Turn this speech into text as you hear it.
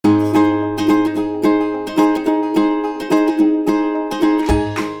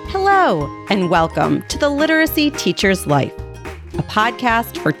and welcome to the Literacy Teacher's Life, a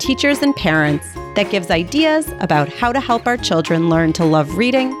podcast for teachers and parents that gives ideas about how to help our children learn to love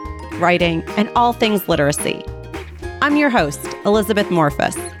reading, writing, and all things literacy. I'm your host, Elizabeth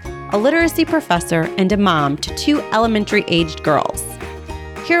Morphus, a literacy professor and a mom to 2 elementary-aged girls.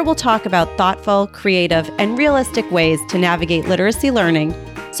 Here we'll talk about thoughtful, creative, and realistic ways to navigate literacy learning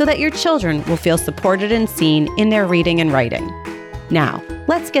so that your children will feel supported and seen in their reading and writing. Now,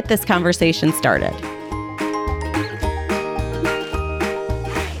 let's get this conversation started.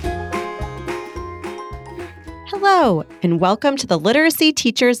 Hello, and welcome to the Literacy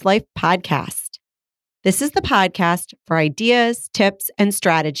Teacher's Life podcast. This is the podcast for ideas, tips, and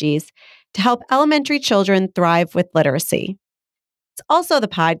strategies to help elementary children thrive with literacy. It's also the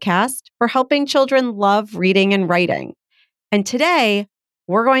podcast for helping children love reading and writing. And today,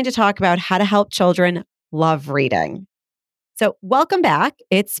 we're going to talk about how to help children love reading. So welcome back.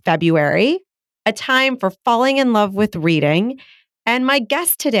 It's February, a time for falling in love with reading. And my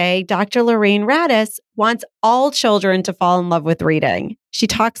guest today, Dr. Lorraine Radice, wants all children to fall in love with reading. She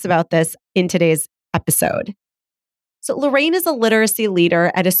talks about this in today's episode. So Lorraine is a literacy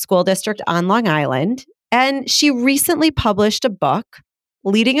leader at a school district on Long Island, and she recently published a book,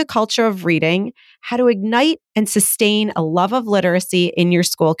 Leading a Culture of Reading: How to Ignite and Sustain a Love of Literacy in Your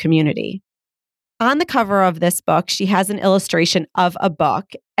School Community. On the cover of this book, she has an illustration of a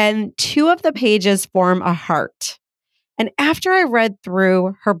book, and 2 of the pages form a heart. And after I read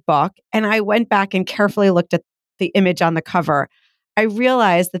through her book and I went back and carefully looked at the image on the cover, I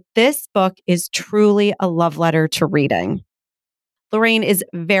realized that this book is truly a love letter to reading. Lorraine is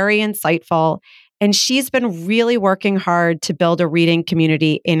very insightful, and she's been really working hard to build a reading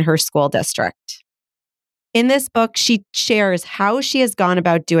community in her school district. In this book, she shares how she has gone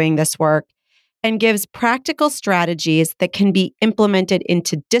about doing this work and gives practical strategies that can be implemented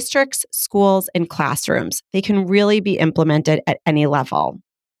into districts, schools, and classrooms. They can really be implemented at any level.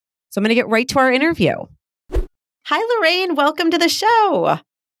 So I'm going to get right to our interview. Hi, Lorraine. Welcome to the show.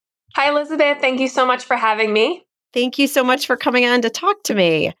 Hi, Elizabeth. Thank you so much for having me. Thank you so much for coming on to talk to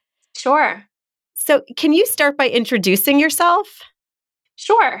me. Sure. So can you start by introducing yourself?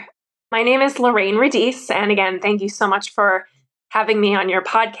 Sure. My name is Lorraine Radice. And again, thank you so much for having me on your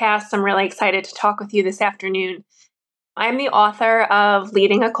podcast. I'm really excited to talk with you this afternoon. I'm the author of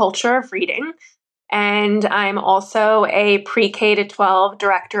Leading a Culture of Reading, and I'm also a pre-K to 12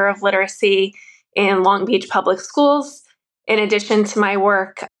 director of literacy in Long Beach Public Schools. In addition to my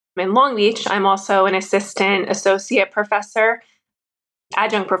work in Long Beach, I'm also an associate professor,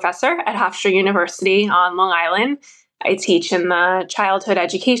 adjunct professor at Hofstra University on Long Island. I teach in the childhood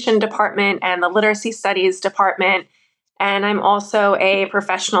education department and the literacy studies department. And I'm also a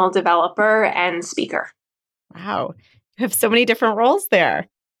professional developer and speaker. Wow. You have so many different roles there.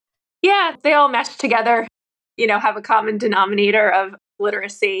 Yeah, they all mesh together, have a common denominator of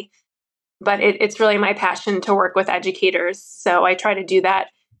literacy. But it's really my passion to work with educators. So I try to do that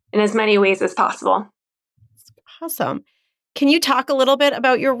in as many ways as possible. Awesome. Can you talk a little bit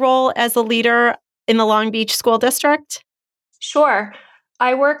about your role as a leader in the Long Beach School District? Sure.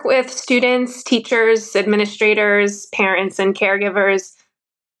 I work with students, teachers, administrators, parents, and caregivers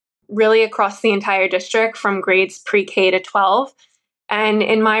really across the entire district from grades pre-K to 12. And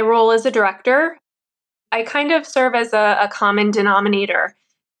in my role as a director, I kind of serve as a common denominator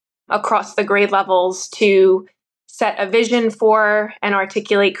across the grade levels to set a vision for and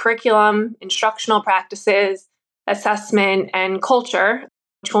articulate curriculum, instructional practices, assessment, and culture,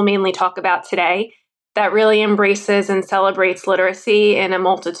 which we'll mainly talk about today, that really embraces and celebrates literacy in a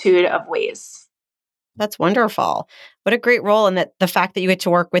multitude of ways. That's wonderful. What a great role, and that the fact that you get to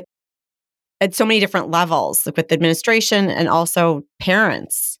work with at so many different levels, like with administration and also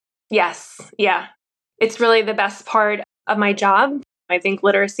parents. Yes. Yeah. It's really the best part of my job. I think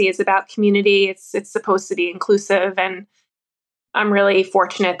literacy is about community. It's supposed to be inclusive. And I'm really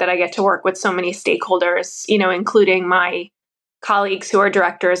fortunate that I get to work with so many stakeholders, including my colleagues who are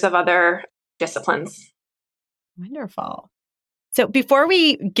directors of other disciplines. Wonderful. So before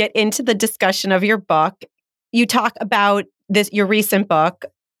we get into the discussion of your book, you talk about your recent book,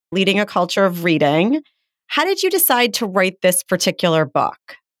 Leading a Culture of Reading. How did you decide to write this particular book?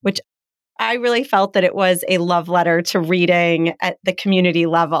 Which I really felt that it was a love letter to reading at the community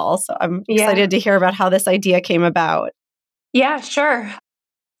level. So I'm excited to hear about how this idea came about. Yeah, sure.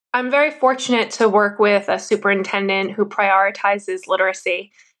 I'm very fortunate to work with a superintendent who prioritizes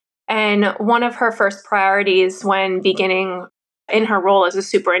literacy. And one of her first priorities when beginning in her role as a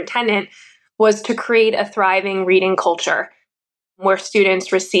superintendent was to create a thriving reading culture where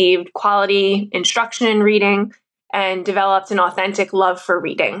students received quality instruction in reading and developed an authentic love for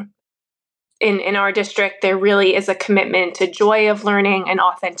reading. in our district, there really is a commitment to joy of learning and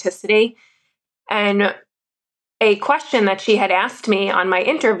authenticity. And a question that she had asked me on my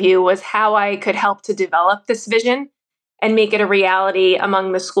interview was how I could help to develop this vision and make it a reality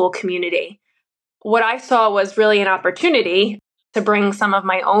among the school community. What I saw was really an opportunity to bring some of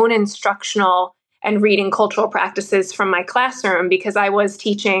my own instructional and reading cultural practices from my classroom, because I was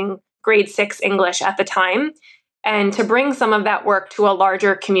teaching grade 6 English at the time, and to bring some of that work to a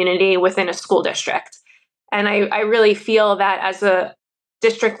larger community within a school district. And I really feel that as a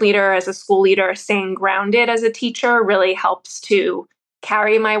district leader, as a school leader, staying grounded as a teacher really helps to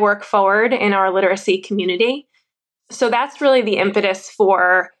carry my work forward in our literacy community. So that's really the impetus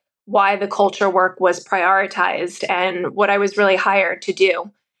for why the culture work was prioritized and what I was really hired to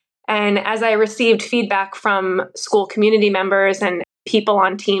do. And as I received feedback from school community members and people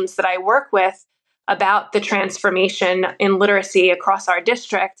on teams that I work with about the transformation in literacy across our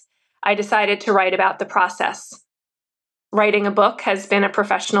district, I decided to write about the process. Writing a book has been a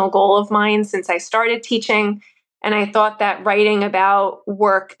professional goal of mine since I started teaching, and I thought that writing about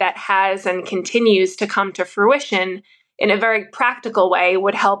work that has and continues to come to fruition in a very practical way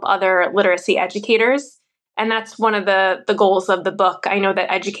would help other literacy educators. And that's one of the goals of the book. I know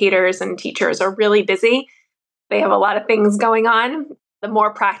that educators and teachers are really busy. They have a lot of things going on. The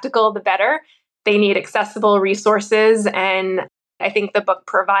more practical, the better. They need accessible resources, and I think the book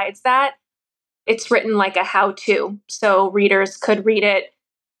provides that. It's written like a how-to, so readers could read it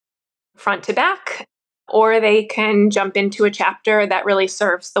front to back, or they can jump into a chapter that really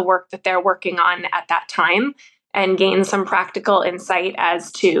serves the work that they're working on at that time and gain some practical insight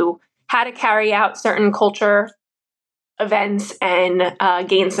as to how to carry out certain culture events and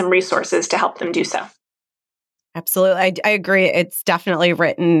gain some resources to help them do so. Absolutely. I agree. It's definitely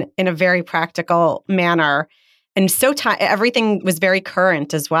written in a very practical manner. And so everything was very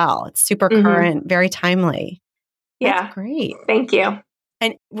current as well. It's super current, very timely. That's Yeah. great. Thank you.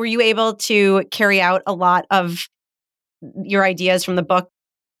 And were you able to carry out a lot of your ideas from the book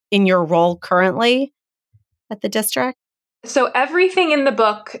in your role currently at the district? So everything in the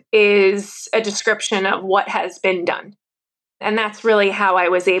book is a description of what has been done. And that's really how I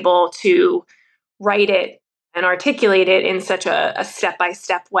was able to write it and articulate it in such a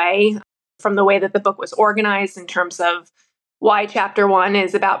step-by-step way, from the way that the book was organized in terms of why chapter 1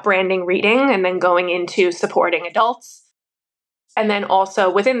 is about branding reading and then going into supporting adults. And then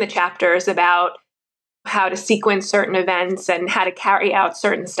also within the chapters about how to sequence certain events and how to carry out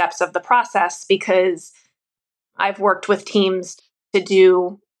certain steps of the process, because I've worked with teams to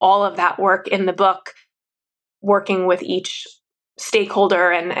do all of that work in the book, working with each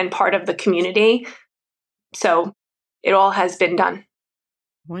stakeholder and part of the community. So it all has been done.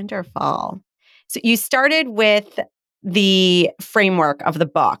 Wonderful. So you started with the framework of the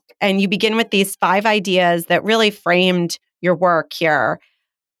book, and you begin with these 5 ideas that really framed your work here.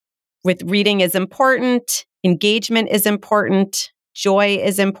 With reading is important, engagement is important, joy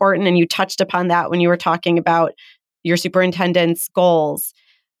is important, and you touched upon that when you were talking about your superintendent's goals.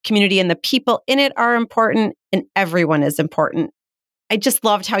 Community and the people in it are important, and everyone is important. I just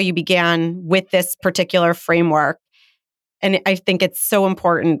loved how you began with this particular framework. And I think it's so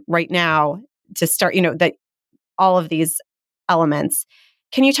important right now to start, that all of these elements.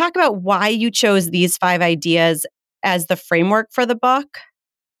 Can you talk about why you chose these 5 ideas as the framework for the book?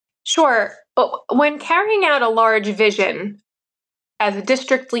 Sure. But when carrying out a large vision as a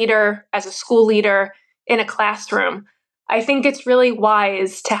district leader, as a school leader, in a classroom, I think it's really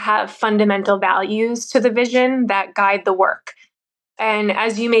wise to have fundamental values to the vision that guide the work. And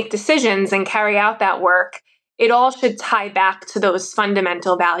as you make decisions and carry out that work, it all should tie back to those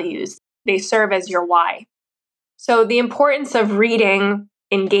fundamental values. They serve as your why. So the importance of reading,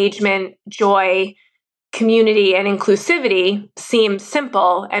 engagement, joy, community, and inclusivity seems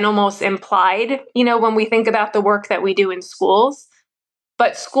simple and almost implied, when we think about the work that we do in schools.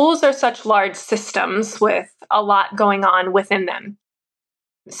 But schools are such large systems with a lot going on within them.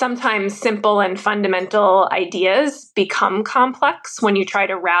 Sometimes simple and fundamental ideas become complex when you try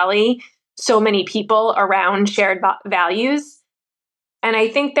to rally so many people around shared values. And I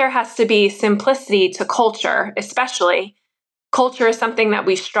think there has to be simplicity to culture, especially. Culture is something that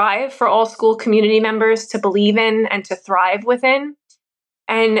we strive for all school community members to believe in and to thrive within.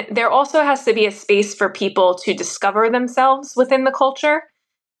 And there also has to be a space for people to discover themselves within the culture.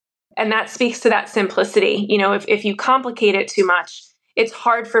 And that speaks to that simplicity. If you complicate it too much, it's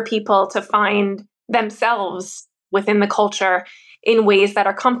hard for people to find themselves within the culture in ways that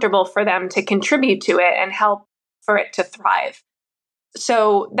are comfortable for them to contribute to it and help for it to thrive.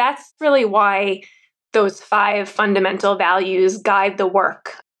 So that's really why those 5 fundamental values guide the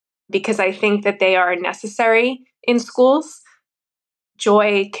work. because I think that they are necessary in schools.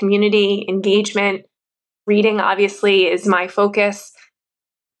 Joy, community, engagement, reading obviously is my focus.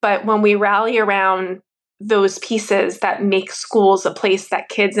 But when we rally around those pieces that make schools a place that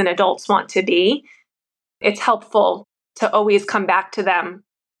kids and adults want to be, it's helpful to always come back to them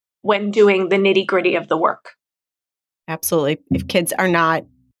when doing the nitty-gritty of the work. Absolutely.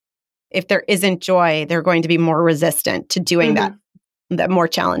 If there isn't joy, they're going to be more resistant to doing that more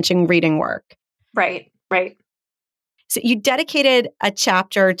challenging reading work. Right, right. So you dedicated a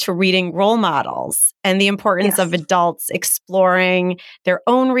chapter to reading role models and the importance of adults exploring their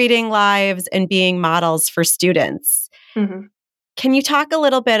own reading lives and being models for students. Mm-hmm. Can you talk a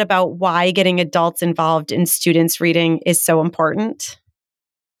little bit about why getting adults involved in students' reading is so important?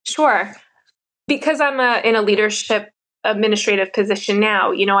 Sure. Because I'm in a leadership administrative position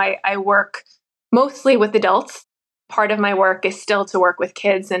now, I work mostly with adults. Part of my work is still to work with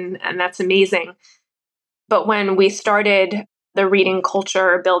kids, and that's amazing. But when we started the reading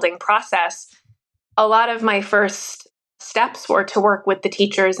culture building process, a lot of my first steps were to work with the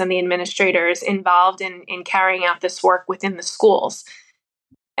teachers and the administrators involved in carrying out this work within the schools.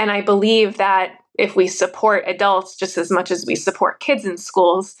 And I believe that if we support adults just as much as we support kids in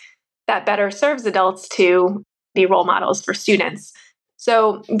schools, that better serves adults to be role models for students.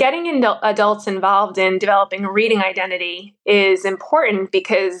 So getting adults involved in developing a reading identity is important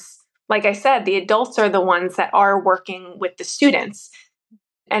because, like I said, the adults are the ones that are working with the students.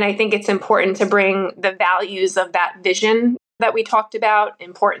 And I think it's important to bring the values of that vision that we talked about,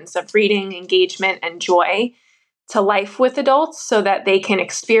 importance of reading, engagement, and joy, to life with adults so that they can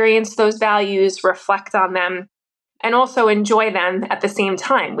experience those values, reflect on them, and also enjoy them at the same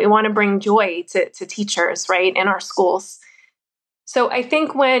time. We want to bring joy to teachers, right, in our schools. So I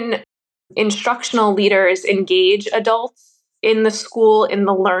think when instructional leaders engage adults in the school, in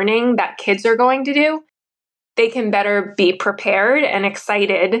the learning that kids are going to do, they can better be prepared and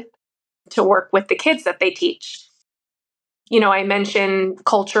excited to work with the kids that they teach. I mentioned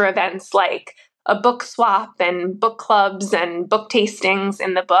culture events like a book swap and book clubs and book tastings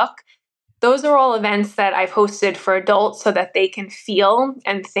in the book. Those are all events that I've hosted for adults so that they can feel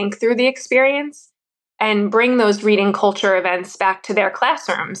and think through the experience and bring those reading culture events back to their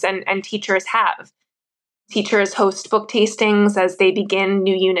classrooms, and teachers have. Teachers host book tastings as they begin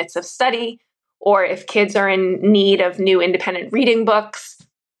new units of study, or if kids are in need of new independent reading books.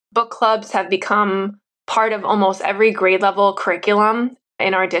 Book clubs have become part of almost every grade level curriculum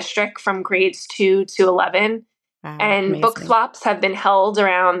in our district from grades 2 to 11. Wow, and amazing. Book swaps have been held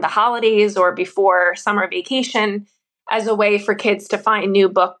around the holidays or before summer vacation as a way for kids to find new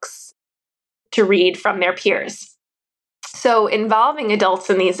books to read from their peers. So involving adults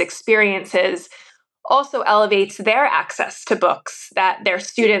in these experiences also elevates their access to books that their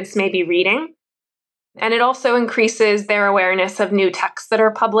students may be reading. And it also increases their awareness of new texts that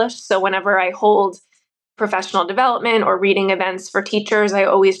are published. So whenever I hold professional development or reading events for teachers, I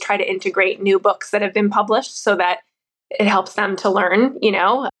always try to integrate new books that have been published so that it helps them to learn,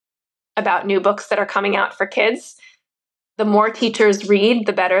 about new books that are coming out for kids. The more teachers read,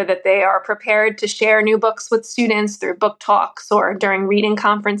 the better that they are prepared to share new books with students through book talks or during reading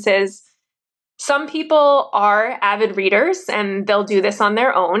conferences. Some people are avid readers and they'll do this on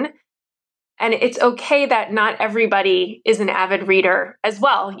their own. And it's okay that not everybody is an avid reader as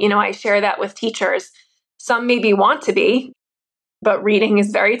well. I share that with teachers. Some maybe want to be, but reading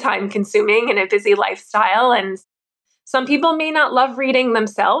is very time consuming in a busy lifestyle. And some people may not love reading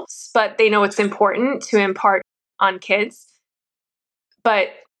themselves, but they know it's important to impart on kids. But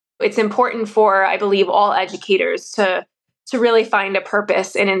it's important for, I believe, all educators to really find a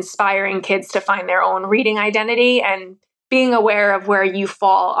purpose in inspiring kids to find their own reading identity, and being aware of where you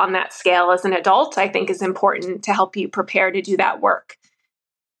fall on that scale as an adult, I think, is important to help you prepare to do that work.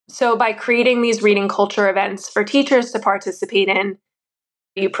 So by creating these reading culture events for teachers to participate in,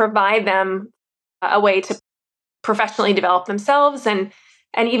 you provide them a way to professionally develop themselves and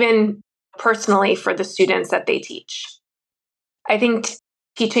even personally for the students that they teach. I think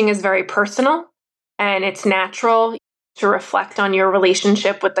teaching is very personal, and it's natural to reflect on your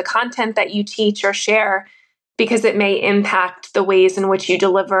relationship with the content that you teach or share, because it may impact the ways in which you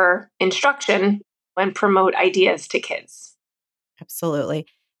deliver instruction and promote ideas to kids. Absolutely.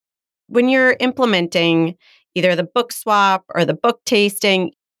 When you're implementing either the book swap or the book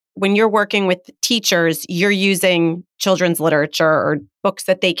tasting, when you're working with teachers, you're using children's literature or books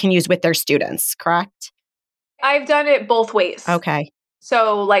that they can use with their students, correct? I've done it both ways. Okay.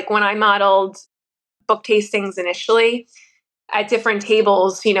 So, like when I modeled book tastings initially, at different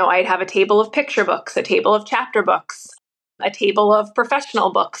tables, I'd have a table of picture books, a table of chapter books, a table of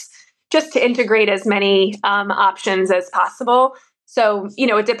professional books. just to integrate as many options as possible. So,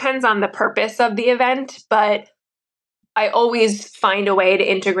 it depends on the purpose of the event, but I always find a way to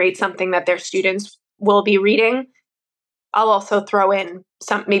integrate something that their students will be reading. I'll also throw in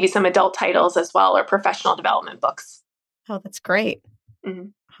maybe some adult titles as well, or professional development books. Oh, that's great. Mm-hmm.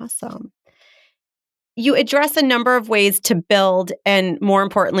 Awesome. You address a number of ways to build and, more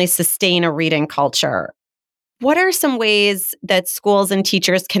importantly, sustain a reading culture. What are some ways that schools and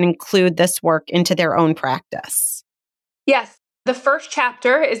teachers can include this work into their own practice? Yes. The first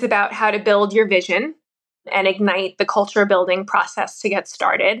chapter is about how to build your vision and ignite the culture building process to get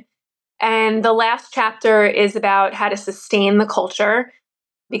started. And the last chapter is about how to sustain the culture,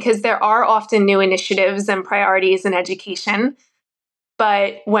 because there are often new initiatives and priorities in education.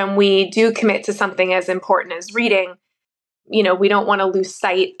 But when we do commit to something as important as reading, we don't want to lose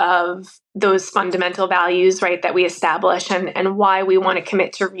sight of those fundamental values, right, that we establish and why we want to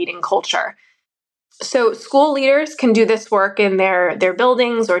commit to reading culture. So school leaders can do this work in their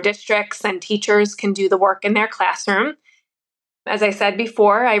buildings or districts, and teachers can do the work in their classroom. As I said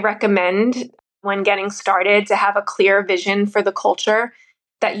before, I recommend when getting started to have a clear vision for the culture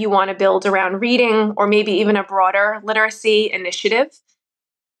that you want to build around reading, or maybe even a broader literacy initiative.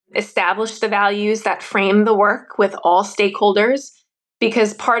 Establish the values that frame the work with all stakeholders,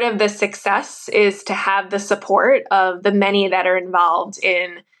 because part of the success is to have the support of the many that are involved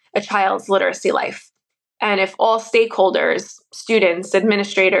in a child's literacy life. And if all stakeholders, students,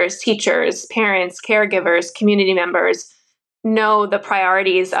 administrators, teachers, parents, caregivers, community members, know the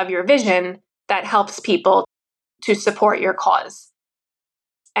priorities of your vision, that helps people to support your cause.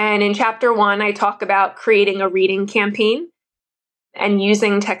 And in chapter 1, I talk about creating a reading campaign and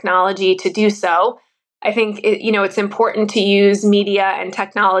using technology to do so. I think it's important to use media and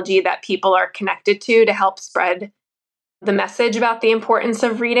technology that people are connected to help spread the message about the importance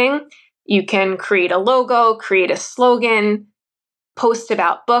of reading. You can create a logo, create a slogan, post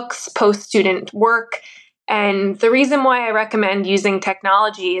about books, post student work. And the reason why I recommend using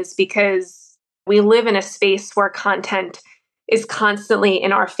technology is because we live in a space where content is constantly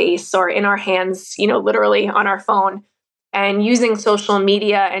in our face or in our hands, literally on our phone. And using social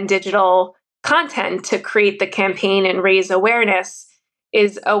media and digital content to create the campaign and raise awareness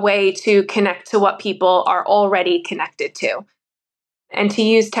is a way to connect to what people are already connected to, and to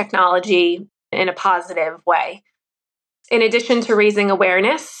use technology in a positive way. In addition to raising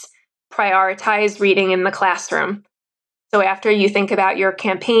awareness, prioritize reading in the classroom. So after you think about your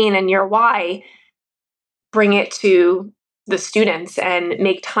campaign and your why, bring it to the students and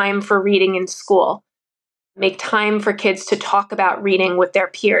make time for reading in school. Make time for kids to talk about reading with their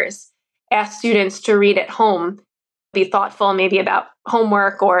peers. Ask students to read at home. Be thoughtful maybe about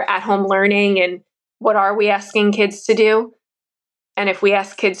homework or at-home learning, and what are we asking kids to do? And if we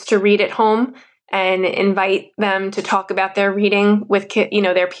ask kids to read at home and invite them to talk about their reading with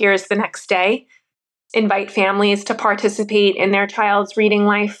their peers the next day, invite families to participate in their child's reading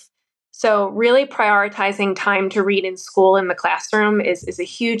life. So really prioritizing time to read in school in the classroom is a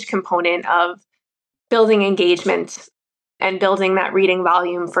huge component of building engagement and building that reading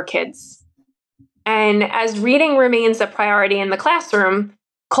volume for kids. And as reading remains a priority in the classroom,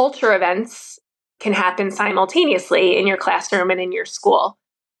 culture events can happen simultaneously in your classroom and in your school.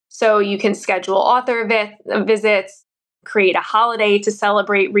 So you can schedule author visits, create a holiday to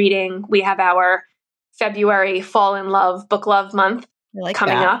celebrate reading. We have our February Fall in Love Book Love Month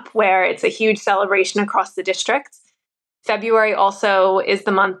coming up, where it's a huge celebration across the district. February also is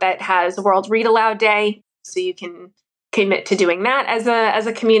the month that has World Read Aloud Day, so you can commit to doing that as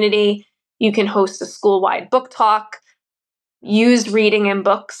a community. You can host a school-wide book talk. Use reading and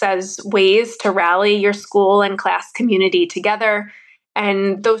books as ways to rally your school and class community together.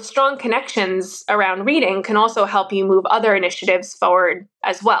 And those strong connections around reading can also help you move other initiatives forward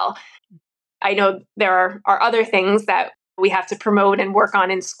as well. I know there are other things that we have to promote and work on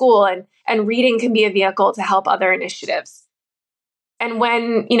in school, and reading can be a vehicle to help other initiatives. And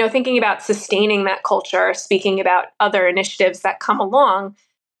when, thinking about sustaining that culture, speaking about other initiatives that come along,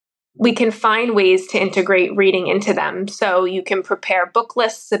 we can find ways to integrate reading into them. So you can prepare book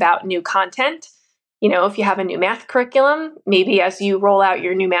lists about new content. If you have a new math curriculum, maybe as you roll out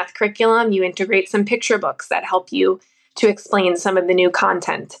your new math curriculum, you integrate some picture books that help you to explain some of the new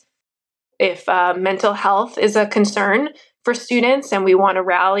content. If mental health is a concern for students and we want to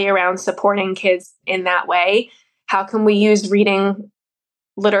rally around supporting kids in that way, how can we use reading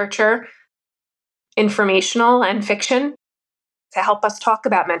literature, informational and fiction, to help us talk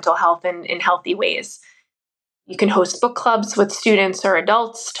about mental health in healthy ways? You can host book clubs with students or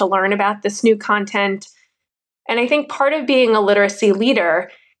adults to learn about this new content. And I think part of being a literacy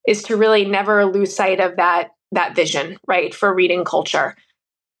leader is to really never lose sight of that vision, right, for reading culture.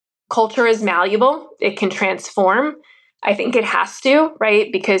 Culture is malleable. It can transform. I think it has to,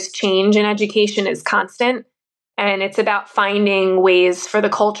 right? Because change in education is constant. And it's about finding ways for the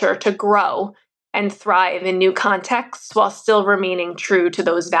culture to grow and thrive in new contexts while still remaining true to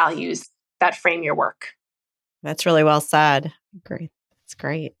those values that frame your work. That's really well said. Great. That's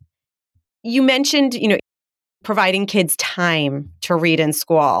great. You mentioned, providing kids time to read in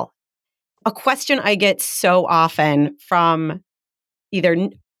school. A question I get so often from either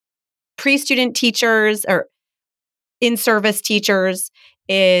pre-student teachers or in-service teachers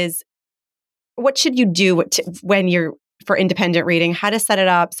is, what should you do when you're for independent reading? How to set it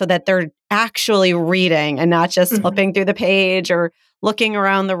up so that they're actually reading and not just flipping through the page or looking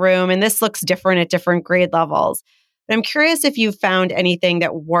around the room. And this looks different at different grade levels. But I'm curious if you've found anything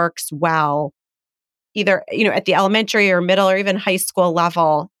that works well, either at the elementary or middle or even high school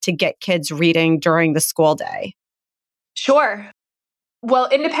level, to get kids reading during the school day. Sure. Well,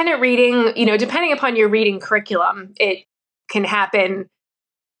 independent reading, depending upon your reading curriculum, it can happen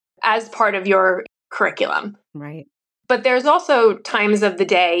as part of your curriculum. Right. But there's also times of the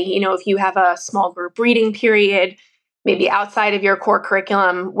day, if you have a small group reading period, maybe outside of your core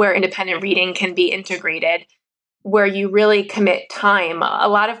curriculum, where independent reading can be integrated, where you really commit time. A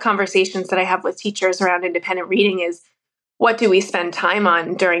lot of conversations that I have with teachers around independent reading is, what do we spend time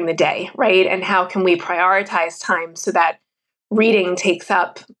on during the day, right? And how can we prioritize time so that reading takes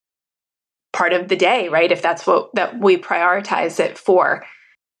up part of the day, right? If that's what that we prioritize it for.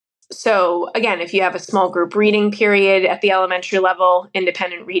 So again, if you have a small group reading period at the elementary level,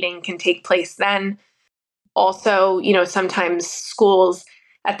 independent reading can take place then. Also, sometimes schools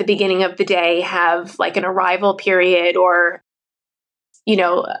at the beginning of the day have like an arrival period or,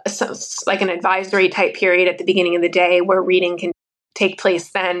 like an advisory type period at the beginning of the day where reading can take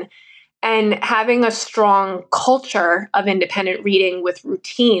place then. And having a strong culture of independent reading with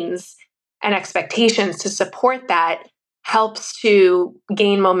routines and expectations to support that helps to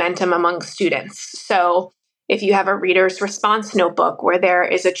gain momentum among students. So if you have a reader's response notebook where there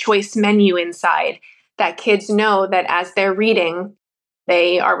is a choice menu inside, that kids know that as they're reading,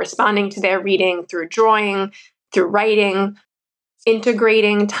 they are responding to their reading through drawing, through writing,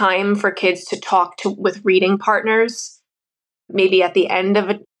 integrating time for kids to talk with reading partners, maybe at the end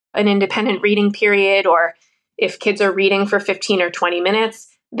of an independent reading period, or if kids are reading for 15 or 20 minutes,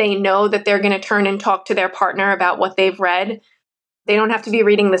 they know that they're going to turn and talk to their partner about what they've read. They don't have to be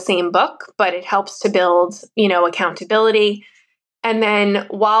reading the same book, but it helps to build, accountability. And then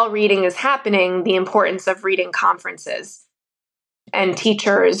while reading is happening, the importance of reading conferences and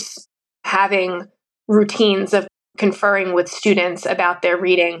teachers having routines of conferring with students about their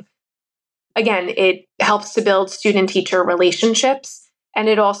reading. Again, it helps to build student-teacher relationships, and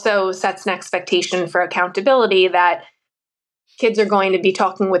it also sets an expectation for accountability that kids are going to be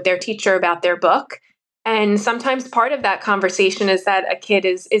talking with their teacher about their book. And sometimes part of that conversation is that a kid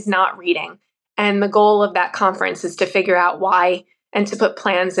is not reading. And the goal of that conference is to figure out why and to put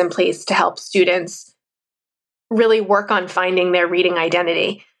plans in place to help students really work on finding their reading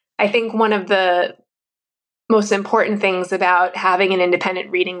identity. I think one of the most important things about having an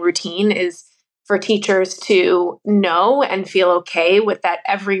independent reading routine is for teachers to know and feel okay with that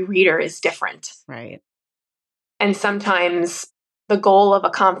every reader is different. Right. And sometimes the goal of a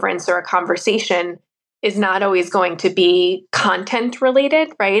conference or a conversation is not always going to be content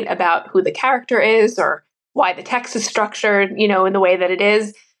related, right? About who the character is or why the text is structured, in the way that it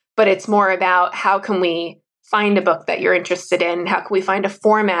is. But it's more about how can we find a book that you're interested in? How can we find a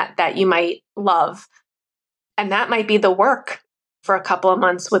format that you might love? And that might be the work for a couple of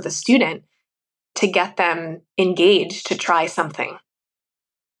months with a student to get them engaged to try something.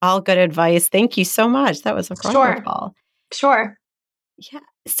 All good advice. Thank you so much. That was wonderful. Sure. Yeah.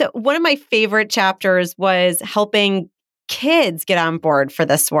 So one of my favorite chapters was helping kids get on board for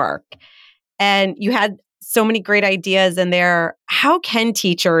this work. And you had so many great ideas in there. How can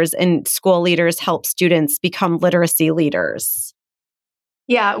teachers and school leaders help students become literacy leaders?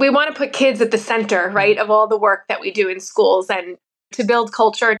 Yeah, we want to put kids at the center, right, of all the work that we do in schools. And to build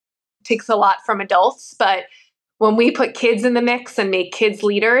culture takes a lot from adults. But when we put kids in the mix and make kids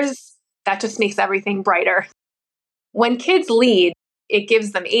leaders, that just makes everything brighter. When kids lead, it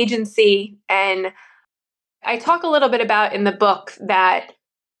gives them agency. And I talk a little bit about in the book that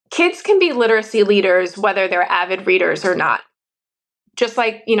kids can be literacy leaders whether they're avid readers or not. Just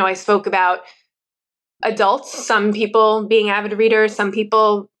like, I spoke about adults, some people being avid readers, some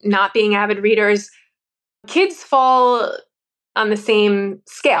people not being avid readers. Kids fall on the same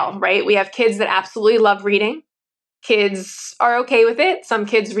scale, right? We have kids that absolutely love reading. kids are okay with it. Some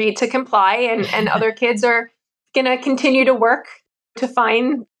kids read to comply, and other kids are going to continue to work to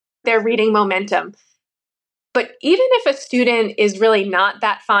find their reading momentum. But even if a student is really not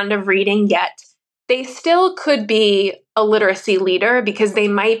that fond of reading yet, they still could be a literacy leader because they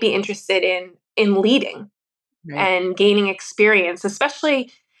might be interested in leading Right. and gaining experience,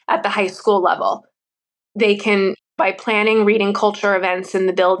 especially at the high school level. They can, by planning reading culture events in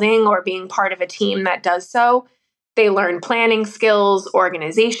the building or being part of a team that does so, they learn planning skills,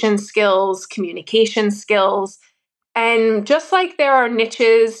 organization skills, communication skills. And just like there are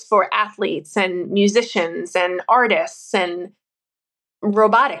niches for athletes and musicians and artists and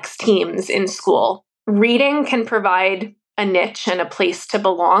robotics teams in school, reading can provide a niche and a place to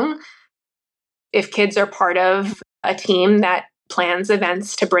belong if kids are part of a team that plans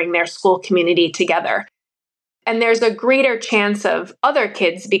events to bring their school community together. And there's a greater chance of other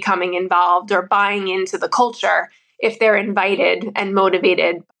kids becoming involved or buying into the culture if they're invited and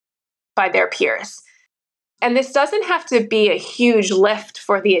motivated by their peers. And this doesn't have to be a huge lift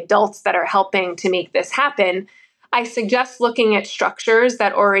for the adults that are helping to make this happen. I suggest looking at structures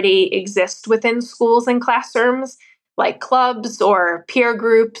that already exist within schools and classrooms, like clubs or peer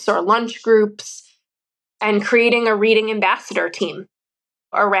groups or lunch groups, and creating a reading ambassador team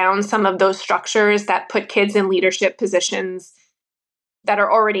around some of those structures that put kids in leadership positions that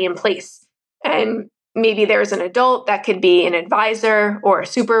are already in place. And maybe there's an adult that could be an advisor or a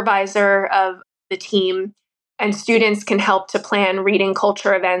supervisor of the team, and students can help to plan reading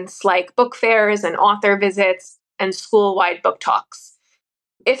culture events like book fairs and author visits and school-wide book talks.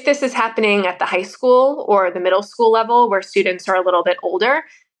 If this is happening at the high school or the middle school level where students are a little bit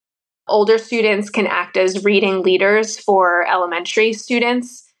older students can act as reading leaders for elementary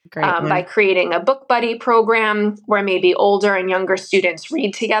students Great by one. creating a book buddy program where maybe older and younger students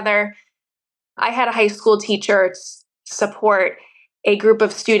read together. I had a high school teacher support a group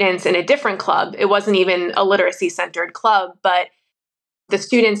of students in a different club. It wasn't even a literacy centered club, but the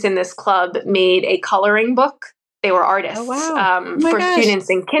students in this club made a coloring book. They were Oh, artists wow. Oh my for gosh. students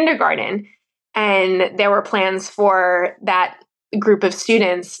in kindergarten. And there were plans for that group of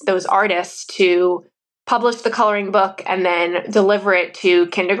students, those artists, to publish the coloring book and then deliver it to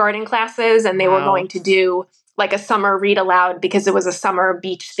kindergarten classes. And they were Wow. going to do like a summer read aloud because it was a summer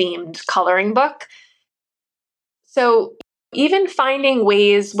beach themed coloring book. So even finding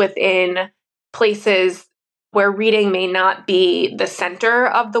ways within places where reading may not be the center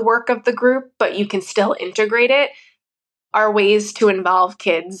of the work of the group, but you can still integrate it, are ways to involve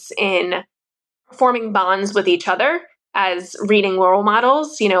kids in forming bonds with each other as reading role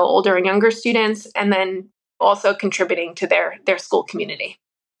models, older and younger students, and then also contributing to their school community.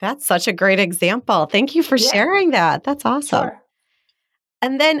 That's such a great example. Thank you for Yeah, sharing that. That's awesome. sure.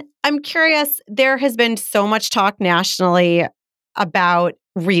 And then I'm curious, there has been so much talk nationally about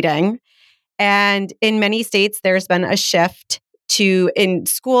reading. And in many states, there's been a shift in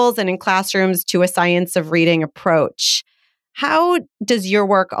schools and in classrooms, to a science of reading approach. How does your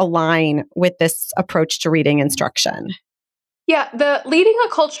work align with this approach to reading instruction? Yeah, the Leading a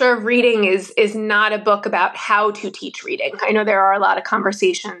Culture of Reading is not a book about how to teach reading. I know there are a lot of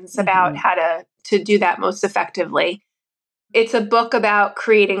conversations about Mhm. how to do that most effectively. It's a book about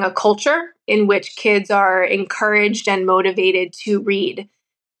creating a culture in which kids are encouraged and motivated to read.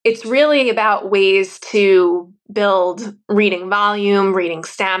 It's really about ways to build reading volume, reading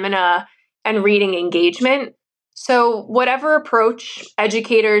stamina, and reading engagement. So, whatever approach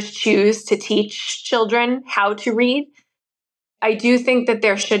educators choose to teach children how to read, I do think that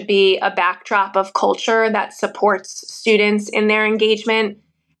there should be a backdrop of culture that supports students in their engagement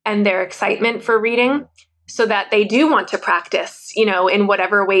and their excitement for reading so that they do want to practice, in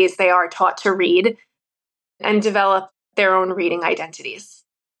whatever ways they are taught to read and develop their own reading identities.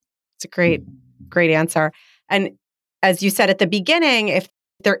 It's a great answer. And as you said at the beginning, if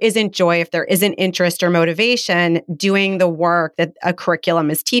there isn't joy, if there isn't interest or motivation doing the work that a curriculum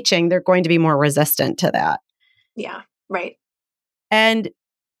is teaching, they're going to be more resistant to that. Yeah, right. And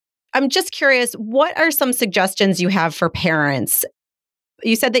I'm just curious, what are some suggestions you have for parents?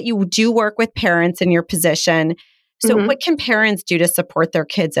 You said that you do work with parents in your position. So, Mhm. what can parents do to support their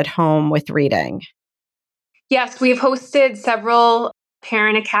kids at home with reading? Yes, we've hosted several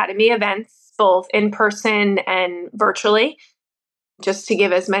Parent Academy events, both in person and virtually, just to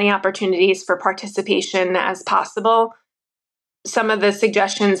give as many opportunities for participation as possible. Some of the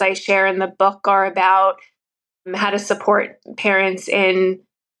suggestions I share in the book are about how to support parents in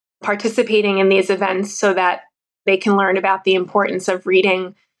participating in these events so that they can learn about the importance of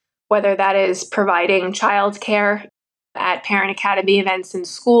reading, whether that is providing childcare at Parent Academy events in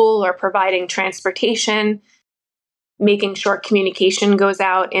school or providing transportation. making sure communication goes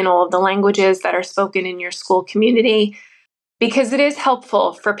out in all of the languages that are spoken in your school community, because it is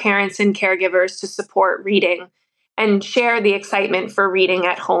helpful for parents and caregivers to support reading and share the excitement for reading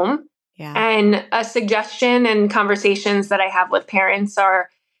at home. Yeah. And a suggestion and conversations that I have with parents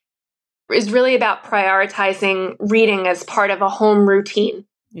is really about prioritizing reading as part of a home routine.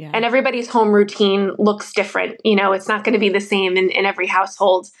 Yeah. And everybody's home routine looks different. It's not going to be the same in every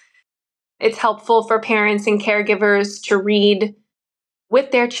household. It's helpful for parents and caregivers to read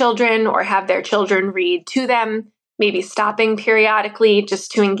with their children or have their children read to them, maybe stopping periodically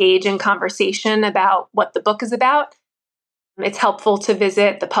just to engage in conversation about what the book is about. It's helpful to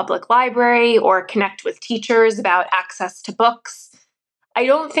visit the public library or connect with teachers about access to books. I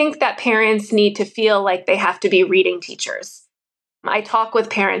don't think that parents need to feel like they have to be reading teachers. I talk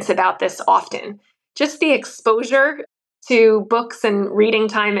with parents about this often. Just the exposure to books and reading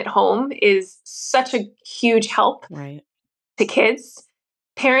time at home is such a huge help to kids.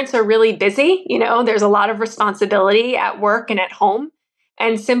 Parents are really busy. There's a lot of responsibility at work and at home.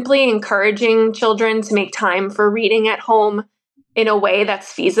 And simply encouraging children to make time for reading at home in a way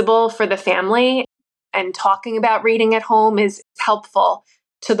that's feasible for the family and talking about reading at home is helpful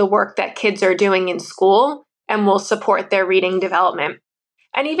to the work that kids are doing in school and will support their reading development.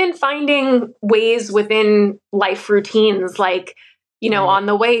 And even finding ways within life routines, like, on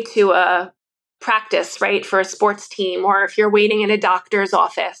the way to a practice, right, for a sports team, or if you're waiting in a doctor's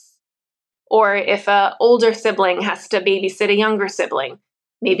office, or if an older sibling has to babysit a younger sibling,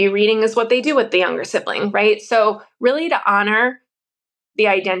 maybe reading is what they do with the younger sibling, right? So really to honor the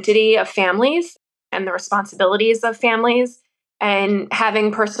identity of families and the responsibilities of families and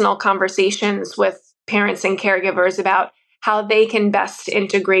having personal conversations with parents and caregivers about how they can best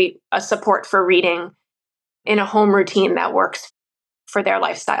integrate a support for reading in a home routine that works for their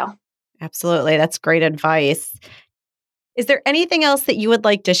lifestyle. Absolutely. That's great advice. Is there anything else that you would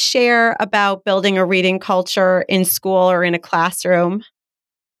like to share about building a reading culture in school or in a classroom?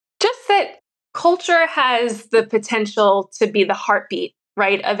 Just that culture has the potential to be the heartbeat,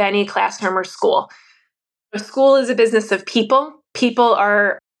 right, of any classroom or school. A school is a business of people. People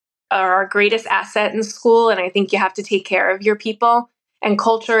are our greatest asset in school, and I think you have to take care of your people. And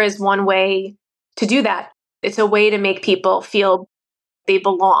culture is one way to do that. It's a way to make people feel they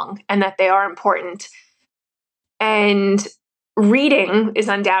belong and that they are important. And reading is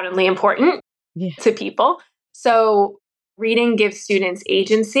undoubtedly important to people. So reading gives students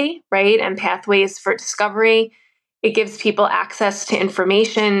agency, right? And pathways for discovery. It gives people access to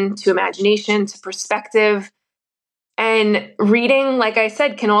information, to imagination, to perspective. And reading, like I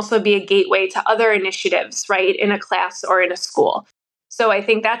said, can also be a gateway to other initiatives, right? In a class or in a school. So I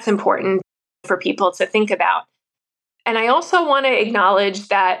think that's important for people to think about. And I also want to acknowledge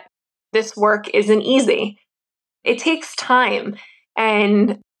that this work isn't easy. It takes time,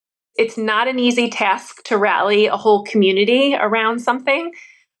 and it's not an easy task to rally a whole community around something,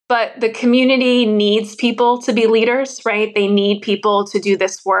 but the community needs people to be leaders, right? They need people to do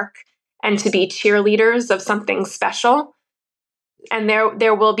this work and to be cheerleaders of something special. And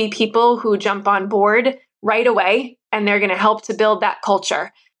there will be people who jump on board right away, and they're going to help to build that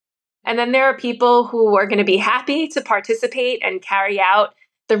culture. And then there are people who are going to be happy to participate and carry out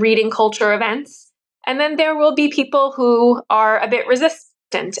the reading culture events. And then there will be people who are a bit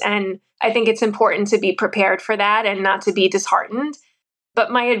resistant. And I think it's important to be prepared for that and not to be disheartened.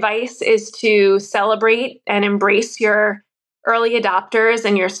 But my advice is to celebrate and embrace your early adopters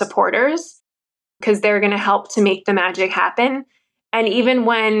and your supporters, because they're going to help to make the magic happen. And even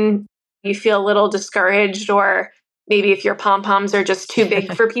when you feel a little discouraged, or maybe if your pom-poms are just too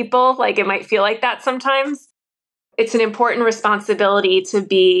big for people, like it might feel like that sometimes, it's an important responsibility to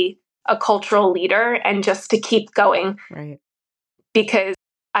be a cultural leader and just to keep going. Right. Because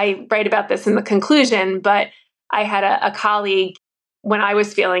I write about this in the conclusion, but I had a colleague, when I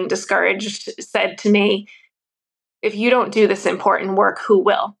was feeling discouraged, said to me, if you don't do this important work, who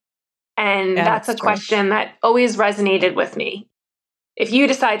will? And that's a question that always resonated with me. If you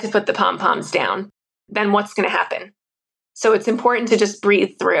decide to put the pom-poms down, then what's going to happen? So it's important to just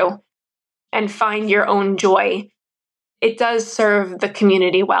breathe through and find your own joy. It does serve the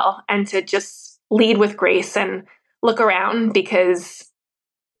community well, and to just lead with grace and look around, because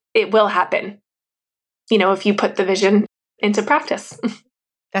it will happen, if you put the vision into practice.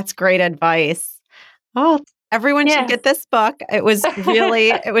 That's great advice. Oh, everyone should get this book. It was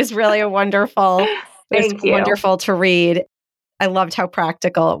really a wonderful. Thank you. Wonderful to read. I loved how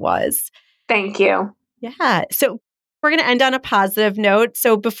practical it was. Thank you. Yeah. So we're going to end on a positive note.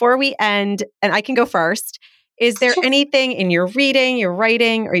 So before we end, and I can go first, is there anything in your reading, your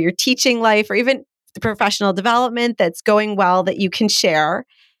writing, or your teaching life, or even professional development that's going well that you can share.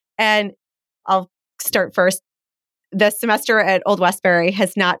 And I'll start first. The semester at Old Westbury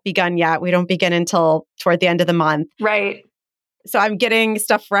has not begun yet. We don't begin until toward the end of the month. Right. So I'm getting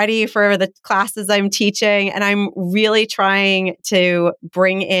stuff ready for the classes I'm teaching, and I'm really trying to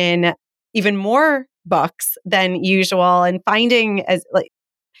bring in even more books than usual and finding as like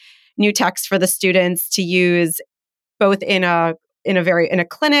new texts for the students to use both in a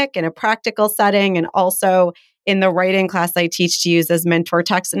clinic, in a practical setting, and also in the writing class I teach to use as mentor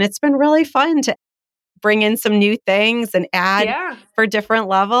text. And it's been really fun to bring in some new things and add for different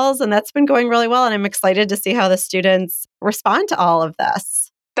levels. And that's been going really well. And I'm excited to see how the students respond to all of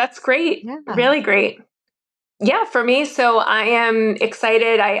this. That's great. Yeah. Really great. Yeah, for me, so I am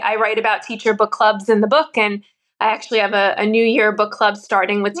excited. I write about teacher book clubs in the book, and I actually have a New Year book club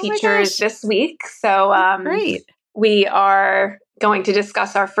starting with teachers this week. So great. We are going to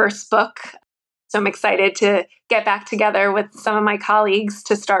discuss our first book. So I'm excited to get back together with some of my colleagues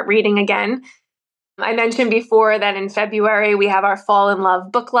to start reading again. I mentioned before that in February, we have our Fall in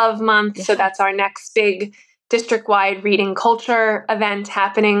Love Book Love Month. Yeah. So that's our next big district-wide reading culture event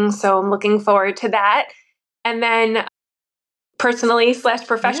happening. So I'm looking forward to that. And then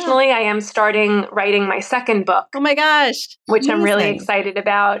personally/professionally, I am starting writing my second book. Oh my gosh. Which I'm really excited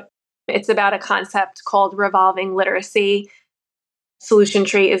about. It's about a concept called revolving literacy. Solution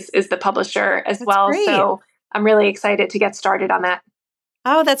Tree is the publisher as well. Great. So I'm really excited to get started on that.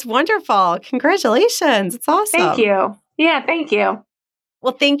 Oh, that's wonderful. Congratulations. It's awesome. Thank you. Yeah, thank you.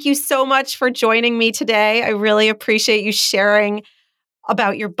 Well, thank you so much for joining me today. I really appreciate you sharing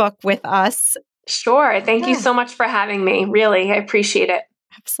about your book with us. Sure. Thank you so much for having me. Really, I appreciate it.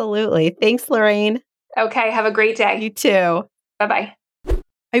 Absolutely. Thanks, Lorraine. Okay. Have a great day. You too. Bye-bye.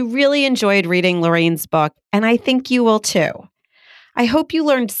 I really enjoyed reading Lorraine's book, and I think you will too. I hope you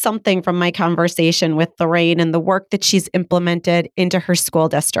learned something from my conversation with Lorraine and the work that she's implemented into her school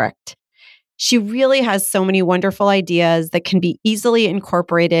district. She really has so many wonderful ideas that can be easily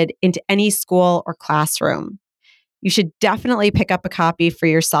incorporated into any school or classroom. You should definitely pick up a copy for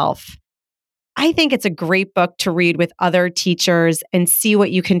yourself. I think it's a great book to read with other teachers and see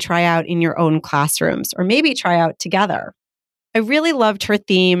what you can try out in your own classrooms, or maybe try out together. I really loved her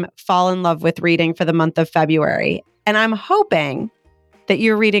theme, Fall in Love with Reading, for the month of February, and I'm hoping that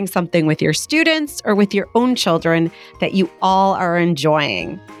you're reading something with your students or with your own children that you all are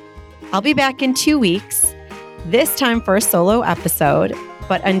enjoying. I'll be back in 2 weeks, this time for a solo episode,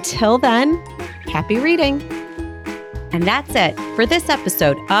 but until then, happy reading. And that's it for this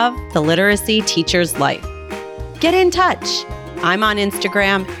episode of The Literacy Teacher's Life. Get in touch. I'm on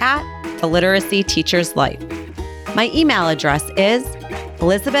Instagram at The Literacy Teacher's Life. My email address is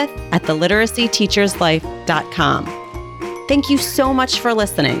elizabeth@theliteracyteacherslife.com. Thank you so much for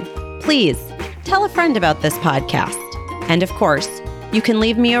listening. Please tell a friend about this podcast. And of course, you can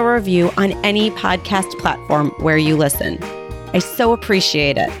leave me a review on any podcast platform where you listen. I so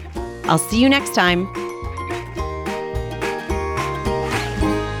appreciate it. I'll see you next time.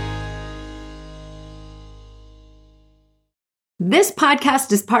 This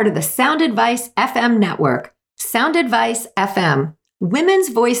podcast is part of the Sound Advice FM network. Sound Advice FM, women's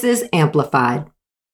voices amplified.